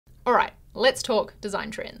All right, let's talk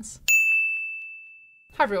design trends.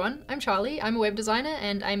 Hi everyone, I'm Charlie. I'm a web designer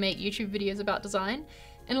and I make YouTube videos about design.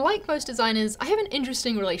 And like most designers, I have an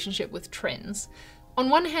interesting relationship with trends.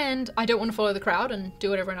 On one hand, I don't want to follow the crowd and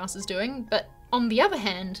do what everyone else is doing, but on the other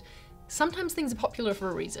hand, sometimes things are popular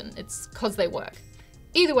for a reason. It's because they work.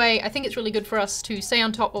 Either way, I think it's really good for us to stay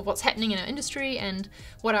on top of what's happening in our industry and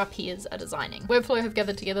what our peers are designing. Webflow have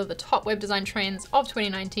gathered together the top web design trends of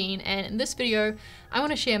 2019, and in this video, I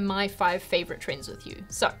want to share my 5 favorite trends with you.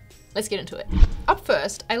 So let's get into it. Up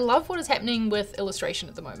first, I love what is happening with illustration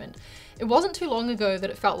at the moment. It wasn't too long ago that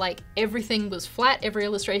it felt like everything was flat. Every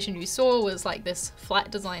illustration you saw was like this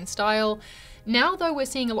flat design style. Now though, we're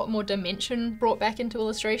seeing a lot more dimension brought back into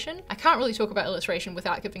illustration. I can't really talk about illustration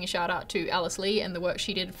without giving a shout out to Alice Lee and the work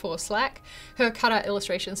she did for Slack. Her cutout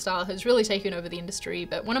illustration style has really taken over the industry,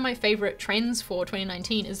 but one of my favorite trends for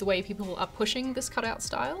 2019 is the way people are pushing this cutout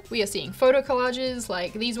style. We are seeing photo collages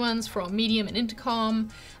like these ones from Medium and Intercom.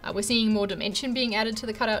 We're seeing more dimension being added to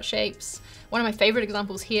the cutout shapes. One of my favorite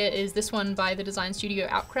examples here is this one by the design studio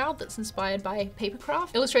Outcrowd that's inspired by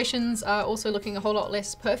papercraft. Illustrations are also looking a whole lot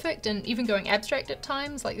less perfect and even going abstract at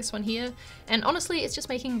times, like this one here. And honestly, it's just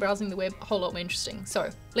making browsing the web a whole lot more interesting. So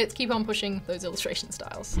let's keep on pushing those illustration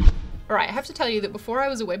styles. Alright, I have to tell you that before I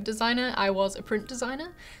was a web designer, I was a print designer.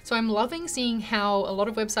 So I'm loving seeing how a lot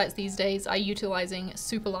of websites these days are utilizing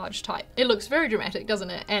super large type. It looks very dramatic, doesn't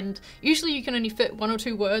it? And usually you can only fit 1 or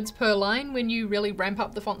 2 words per line when you really ramp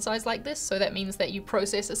up the font size like this. So that means that you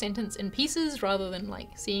process a sentence in pieces rather than like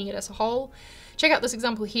seeing it as a whole. Check out this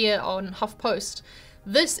example here on HuffPost.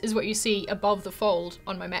 This is what you see above the fold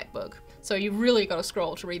on my MacBook. So you've really got to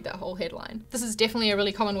scroll to read that whole headline. This is definitely a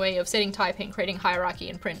really common way of setting type and creating hierarchy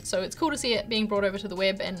in print. So it's cool to see it being brought over to the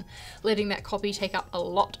web and letting that copy take up a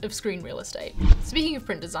lot of screen real estate. Speaking of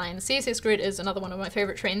print design, CSS Grid is another one of my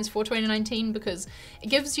favorite trends for 2019 because it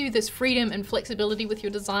gives you this freedom and flexibility with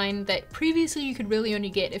your design that previously you could really only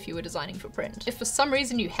get if you were designing for print. If for some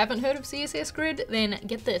reason you haven't heard of CSS Grid, then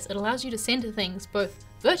get this, it allows you to center things both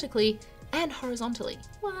vertically and horizontally.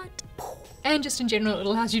 What? And just in general, it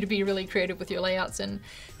allows you to be really creative with your layouts and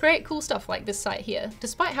create cool stuff like this site here.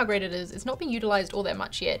 Despite how great it is, it's not being utilized all that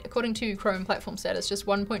much yet. According to Chrome platform status, just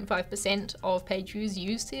 1.5% of page views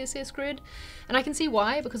use CSS Grid. And I can see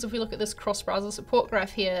why, because if we look at this cross-browser support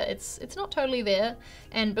graph here, it's not totally there.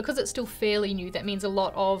 And because it's still fairly new, that means a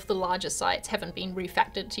lot of the larger sites haven't been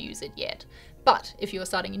refactored to use it yet. But if you are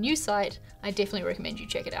starting a new site, I definitely recommend you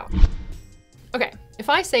check it out. Okay, if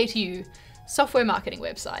I say to you, software marketing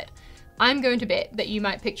website, I'm going to bet that you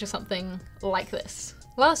might picture something like this.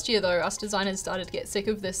 Last year though, us designers started to get sick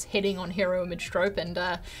of this heading on hero image trope and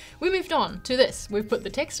we moved on to this. We've put the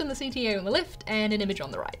text and the CTA on the left and an image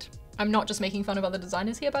on the right. I'm not just making fun of other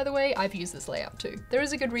designers here, by the way, I've used this layout too. There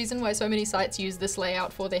is a good reason why so many sites use this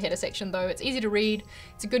layout for their header section though. It's easy to read,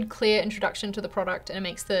 it's a good clear introduction to the product, and it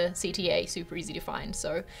makes the CTA super easy to find.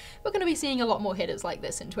 So we're going to be seeing a lot more headers like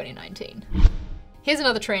this in 2019. Here's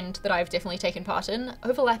another trend that I've definitely taken part in,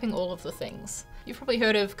 overlapping all of the things. You've probably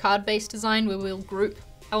heard of card-based design where we'll group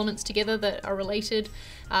elements together that are related.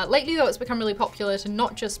 Lately though, it's become really popular to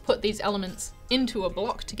not just put these elements into a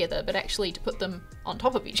block together, but actually to put them on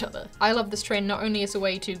top of each other. I love this trend not only as a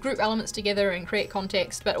way to group elements together and create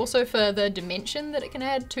context, but also for the dimension that it can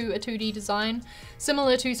add to a 2D design.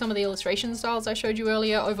 Similar to some of the illustration styles I showed you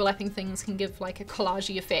earlier, overlapping things can give like a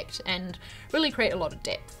collagey effect and really create a lot of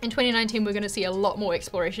depth. In 2019, we're going to see a lot more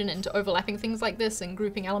exploration into overlapping things like this and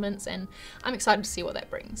grouping elements, and I'm excited to see what that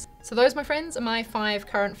brings. So those, my friends, are my 5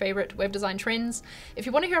 current favorite web design trends. If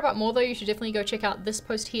you want to hear about more though, you should definitely go check out this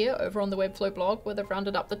post here over on the Webflow blog, where they've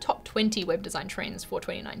rounded up the top 20 web design trends for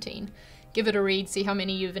 2019. Give it a read, see how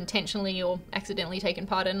many you've intentionally or accidentally taken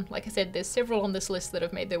part in. Like I said, there's several on this list that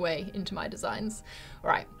have made their way into my designs.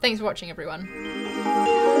 Alright, thanks for watching everyone.